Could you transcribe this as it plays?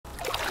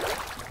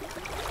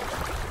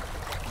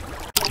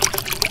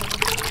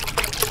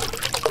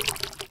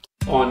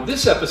On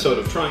this episode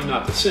of Trying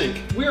Not to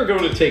Sink, we are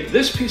going to take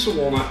this piece of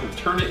walnut and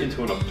turn it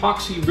into an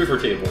epoxy river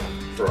table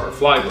for our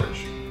fly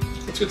bridge.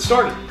 Let's get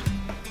started.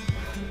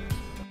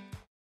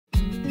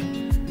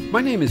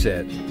 My name is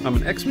Ed. I'm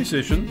an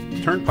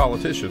ex-musician, turned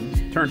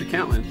politician, turned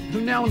accountant, who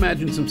now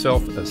imagines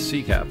himself a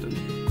sea captain.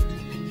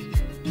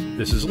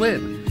 This is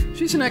Lynn.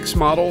 She's an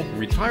ex-model,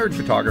 retired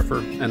photographer,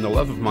 and the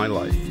love of my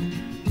life.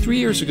 3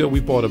 years ago we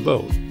bought a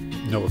boat.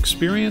 No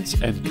experience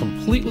and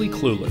completely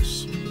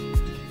clueless.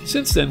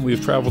 Since then, we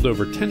have traveled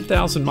over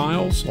 10,000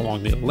 miles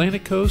along the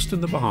Atlantic coast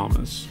and the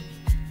Bahamas.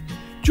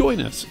 Join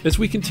us as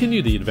we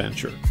continue the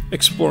adventure,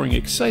 exploring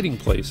exciting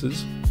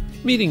places,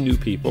 meeting new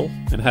people,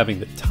 and having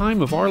the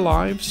time of our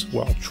lives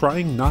while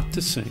trying not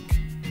to sink.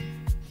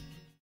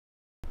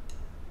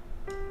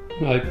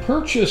 I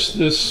purchased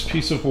this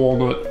piece of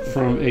walnut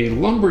from a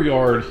lumber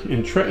yard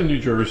in Trenton, New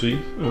Jersey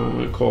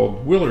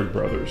called Willard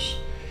Brothers.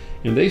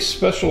 And they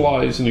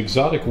specialize in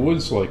exotic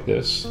woods like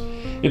this.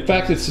 In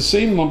fact, it's the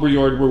same lumber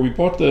yard where we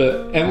bought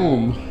the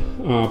elm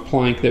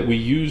plank that we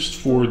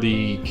used for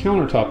the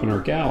countertop in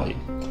our galley.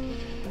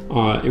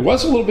 It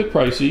was a little bit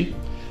pricey,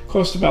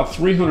 cost about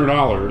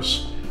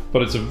 $300,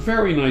 but it's a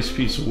very nice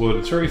piece of wood.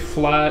 It's very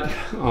flat.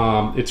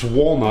 It's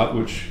walnut,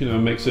 which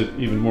makes it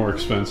even more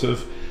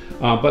expensive.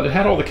 But it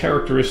had all the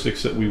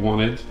characteristics that we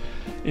wanted.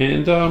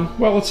 And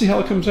well, let's see how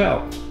it comes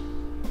out.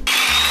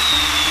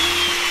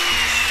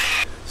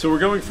 So we're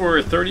going for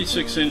a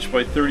 36-inch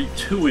by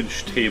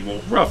 32-inch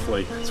table,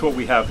 roughly. That's what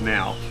we have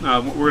now.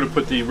 We're going to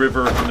put the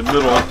river in the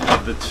middle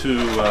of the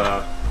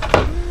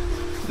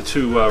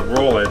two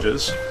roll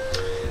edges.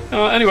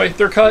 Anyway,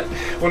 they're cut.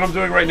 What I'm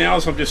doing right now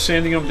is I'm just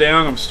sanding them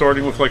down. I'm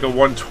starting with like a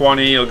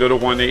 120. I'll go to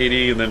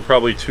 180 and then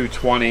probably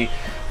 220.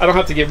 I don't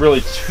have to get really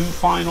too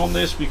fine on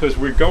this because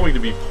we're going to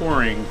be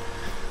pouring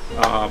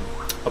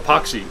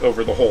epoxy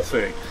over the whole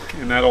thing,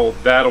 and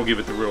that'll give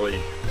it the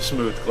really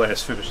smooth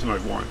glass finish that I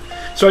want.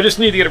 So I just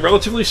need to get it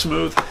relatively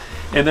smooth,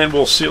 and then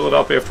we'll seal it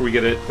up after we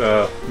get it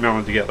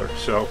mounted together.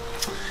 So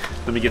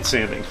let me get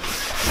sanding.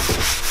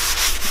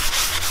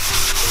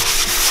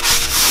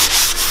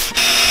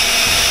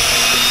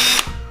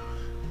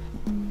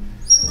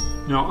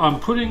 Now I'm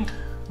putting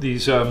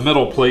these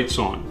metal plates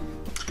on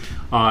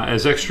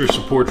as extra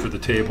support for the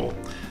table,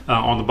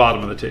 on the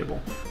bottom of the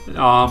table.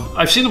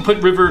 I've seen them put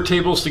river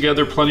tables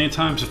together plenty of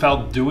times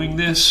without doing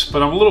this,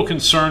 but I'm a little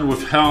concerned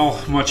with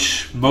how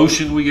much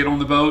motion we get on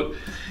the boat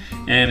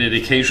and it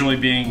occasionally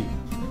being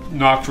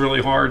knocked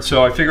really hard,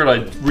 so I figured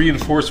I'd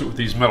reinforce it with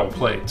these metal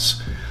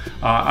plates.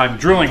 I'm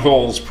drilling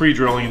holes,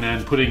 pre-drilling, and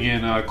then putting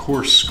in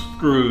coarse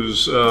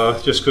screws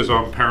just because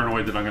I'm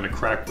paranoid that I'm going to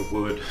crack the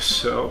wood.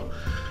 So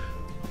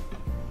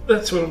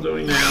that's what I'm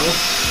doing now.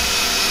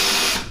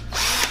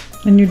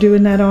 And you're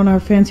doing that on our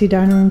fancy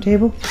dining room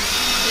table?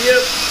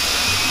 Yep.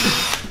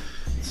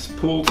 This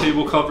pool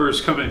table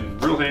covers come in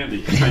real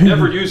handy. I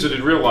never use it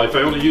in real life. I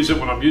only use it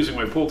when I'm using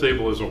my pool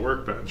table as a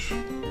workbench.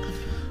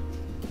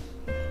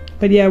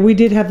 But yeah, we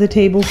did have the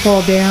table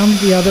fall down,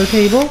 the other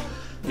table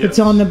that's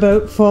on the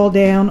boat fall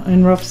down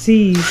in rough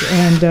seas,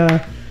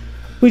 and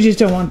we just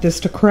don't want this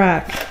to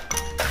crack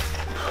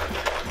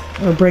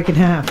or break in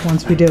half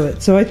once we do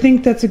it. So I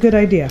think that's a good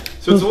idea.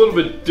 So it's a little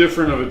bit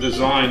different of a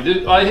design.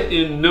 I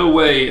in no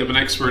way am an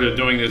expert at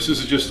doing this. This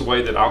is just the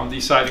way that I'm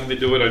deciding to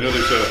do it. I know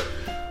there's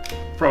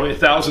probably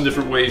 1,000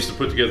 different ways to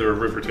put together a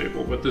river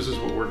table, but this is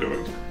what we're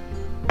doing.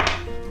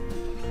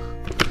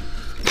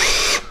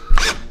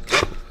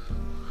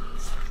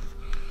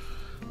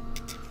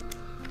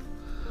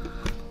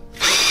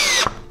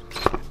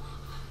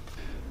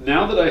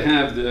 Now that I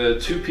have the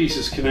two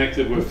pieces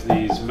connected with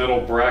these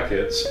metal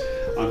brackets,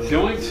 I'm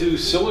going to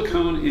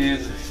silicone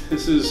in,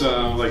 this is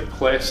like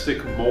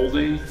plastic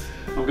molding.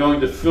 I'm going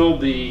to fill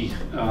the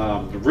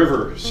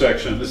river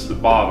section. This is the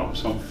bottom,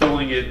 so I'm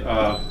filling it,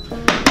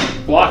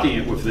 blocking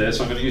it with this.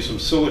 I'm going to use some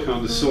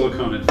silicone to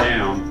silicone it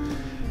down.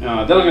 Then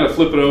I'm going to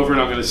flip it over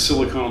and I'm going to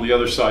silicone on the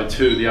other side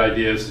too. The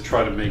idea is to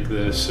try to make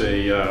this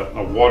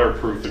a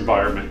waterproof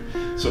environment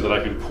so that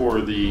I can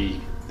pour the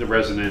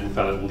resin in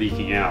without it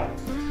leaking out.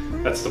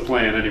 That's the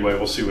plan anyway.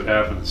 We'll see what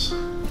happens.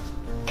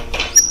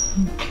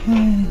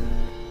 Okay.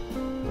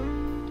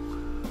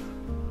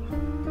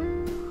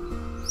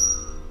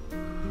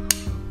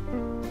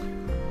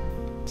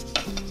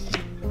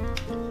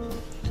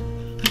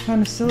 What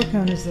kind of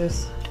silicone is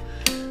this?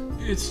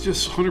 It's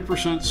just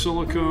 100%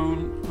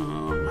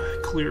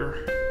 silicone,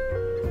 clear.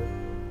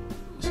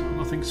 So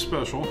nothing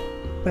special.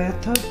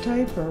 Bathtub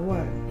type or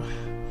what?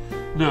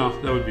 No,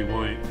 that would be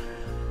white.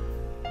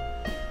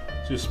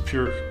 Just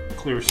pure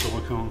clear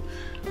silicone.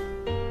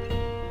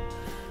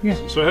 Yeah.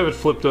 So I have it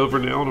flipped over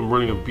now and I'm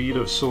running a bead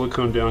of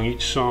silicone down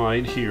each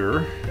side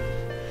here.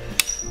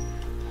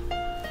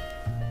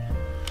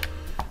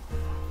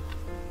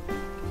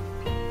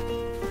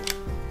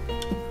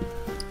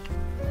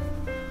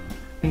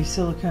 Any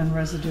silicone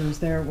residue is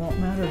there, it won't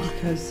matter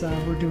because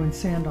we're doing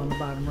sand on the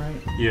bottom,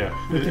 right? Yeah,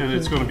 and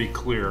it's going to be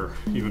clear,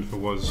 even if it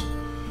was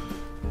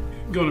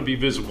going to be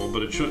visible,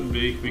 but it shouldn't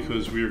be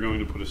because we are going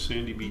to put a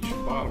sandy beach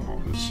bottom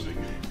on this thing.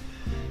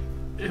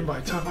 And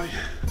by the time I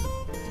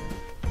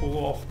pull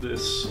off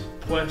this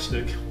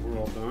plastic, we're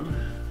all done.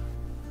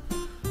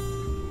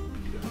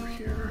 Over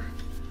here.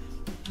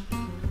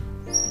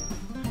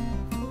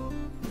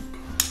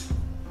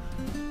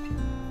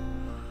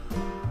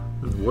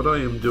 And what I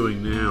am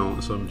doing now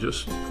is I'm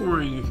just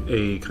pouring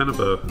a kind of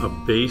a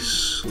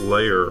base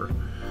layer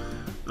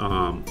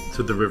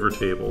to the river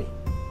table.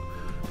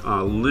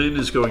 Lynn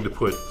is going to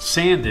put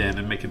sand in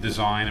and make a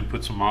design and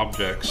put some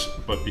objects,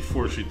 but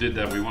before she did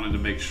that, we wanted to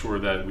make sure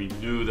that we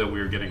knew that we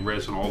were getting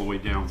resin all the way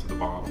down to the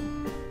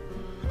bottom.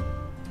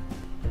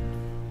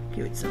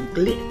 Give it some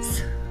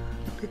glitz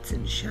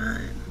and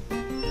shine.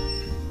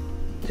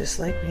 Just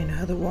like we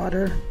know the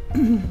water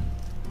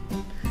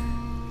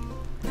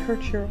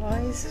hurts your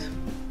eyes.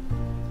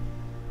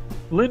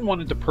 Lynn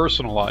wanted to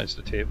personalize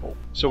the table,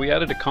 so we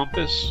added a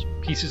compass,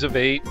 pieces of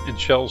 8, and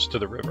shells to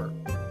the river.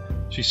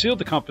 She sealed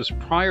the compass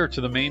prior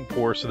to the main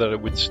pour so that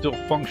it would still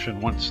function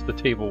once the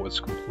table was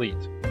complete.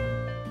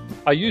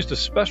 I used a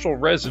special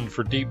resin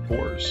for deep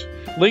pours.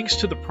 Links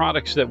to the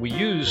products that we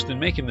used in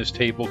making this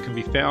table can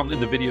be found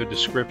in the video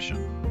description.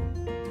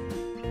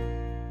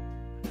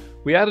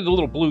 We added a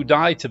little blue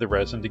dye to the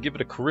resin to give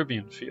it a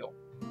Caribbean feel.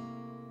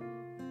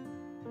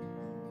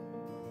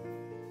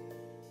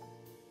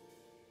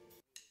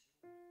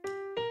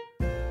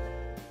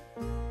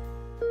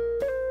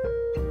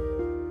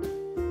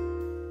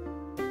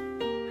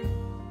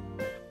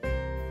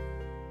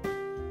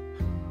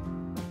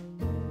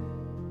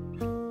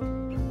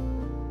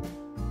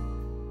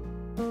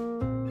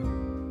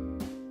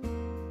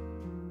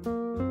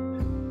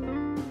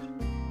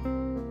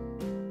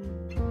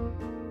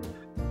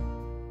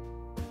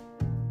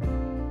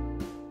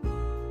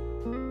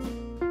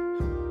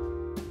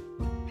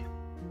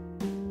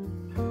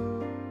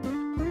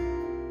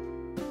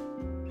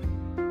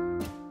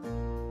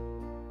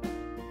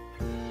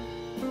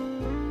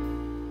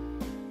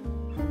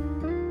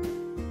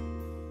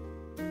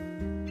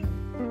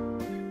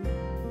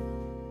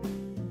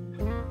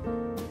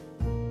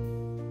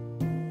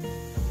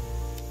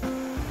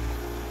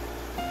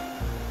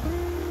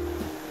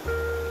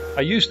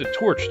 I used a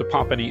torch to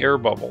pop any air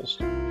bubbles.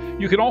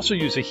 You can also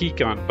use a heat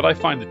gun, but I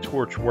find the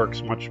torch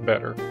works much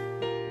better.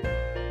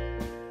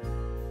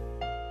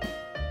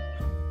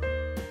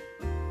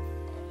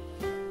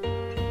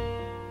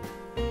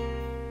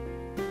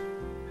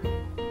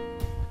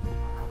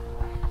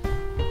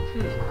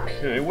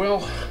 Okay,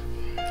 well,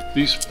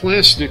 these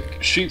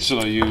plastic sheets that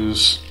I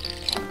use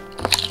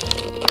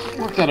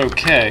worked out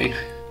okay.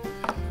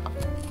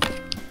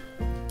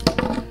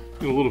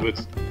 A little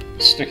bit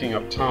sticking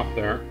up top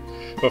there,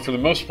 but for the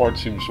most part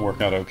seems to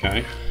work out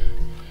okay.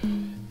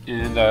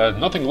 And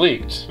nothing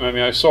leaked. I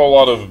mean, I saw a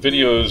lot of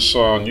videos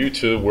on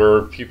YouTube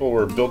where people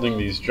were building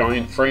these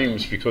giant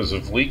frames because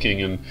of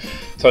leaking, and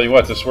tell you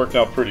what, this worked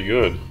out pretty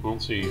good. I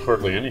don't see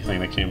hardly anything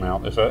that came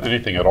out, if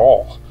anything at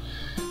all.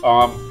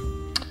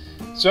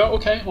 So,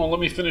 okay, well, let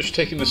me finish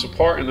taking this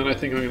apart, and then I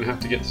think I'm going to have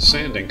to get to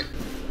sanding.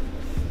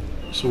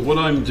 So what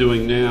I'm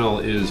doing now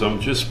is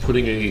I'm just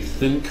putting a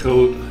thin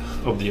coat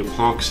of the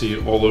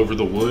epoxy all over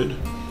the wood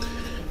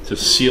to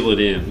seal it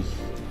in.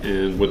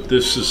 And what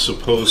this is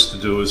supposed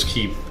to do is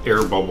keep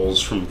air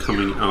bubbles from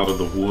coming out of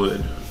the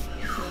wood.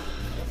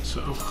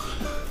 So,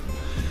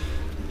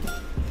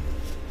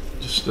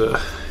 just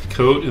a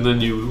coat, and then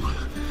you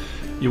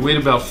wait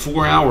about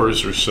 4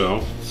 hours or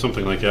so,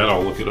 something like that.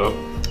 I'll look it up.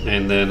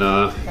 And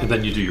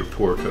then you do your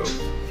pour coat.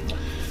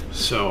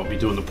 So I'll be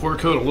doing the pour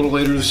coat a little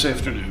later this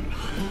afternoon.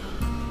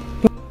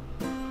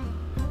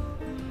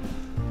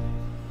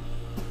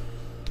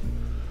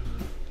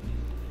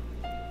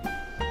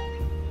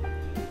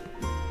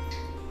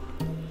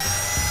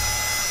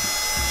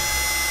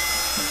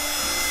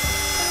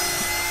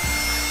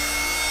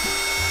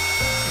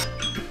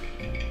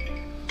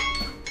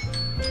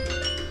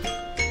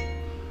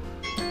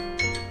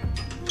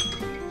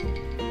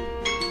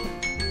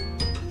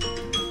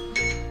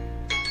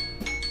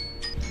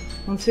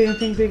 Don't see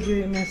anything big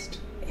you missed.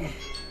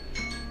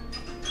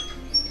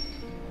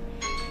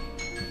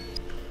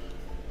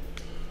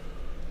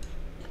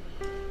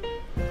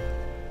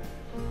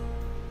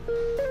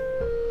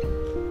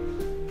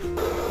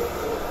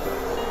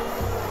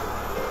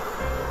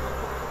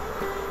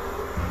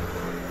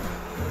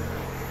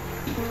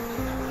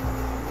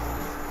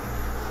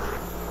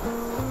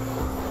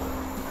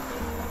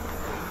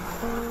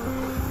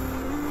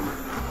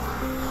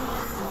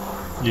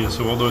 Yeah,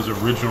 so all those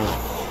original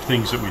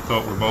things that we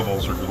thought were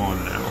bubbles are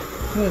gone now.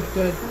 Good,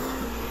 good.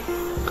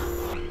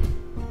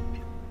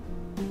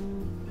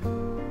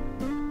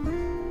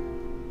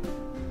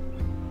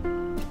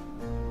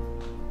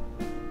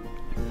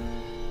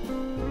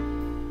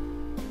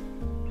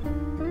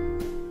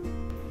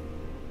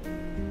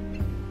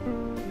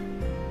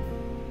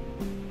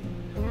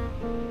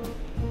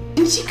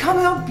 Didn't she come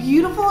out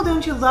beautiful?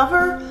 Don't you love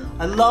her?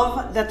 I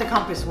love that the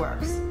compass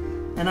works.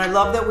 And I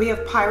love that we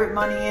have pirate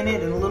money in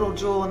it and a little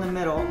jewel in the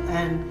middle.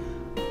 And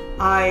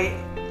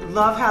I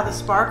love how the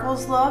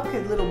sparkles look, a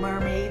little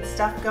mermaid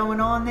stuff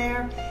going on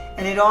there.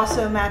 And it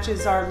also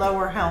matches our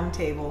lower helm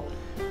table.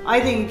 I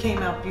think it came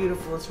out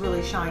beautiful. It's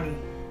really shiny.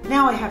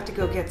 Now I have to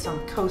go get some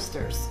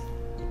coasters.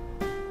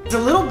 It's a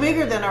little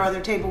bigger than our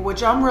other table,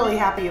 which I'm really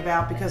happy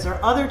about because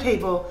our other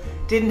table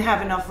didn't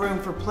have enough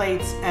room for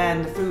plates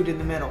and the food in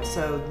the middle.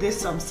 So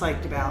this I'm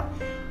psyched about.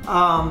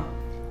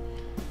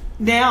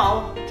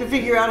 Now to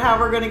figure out how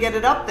we're going to get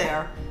it up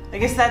there. I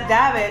guess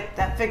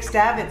that fixed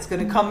davit's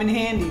going to come in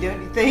handy,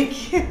 don't you think?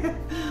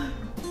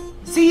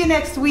 See you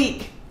next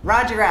week.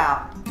 Roger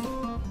out.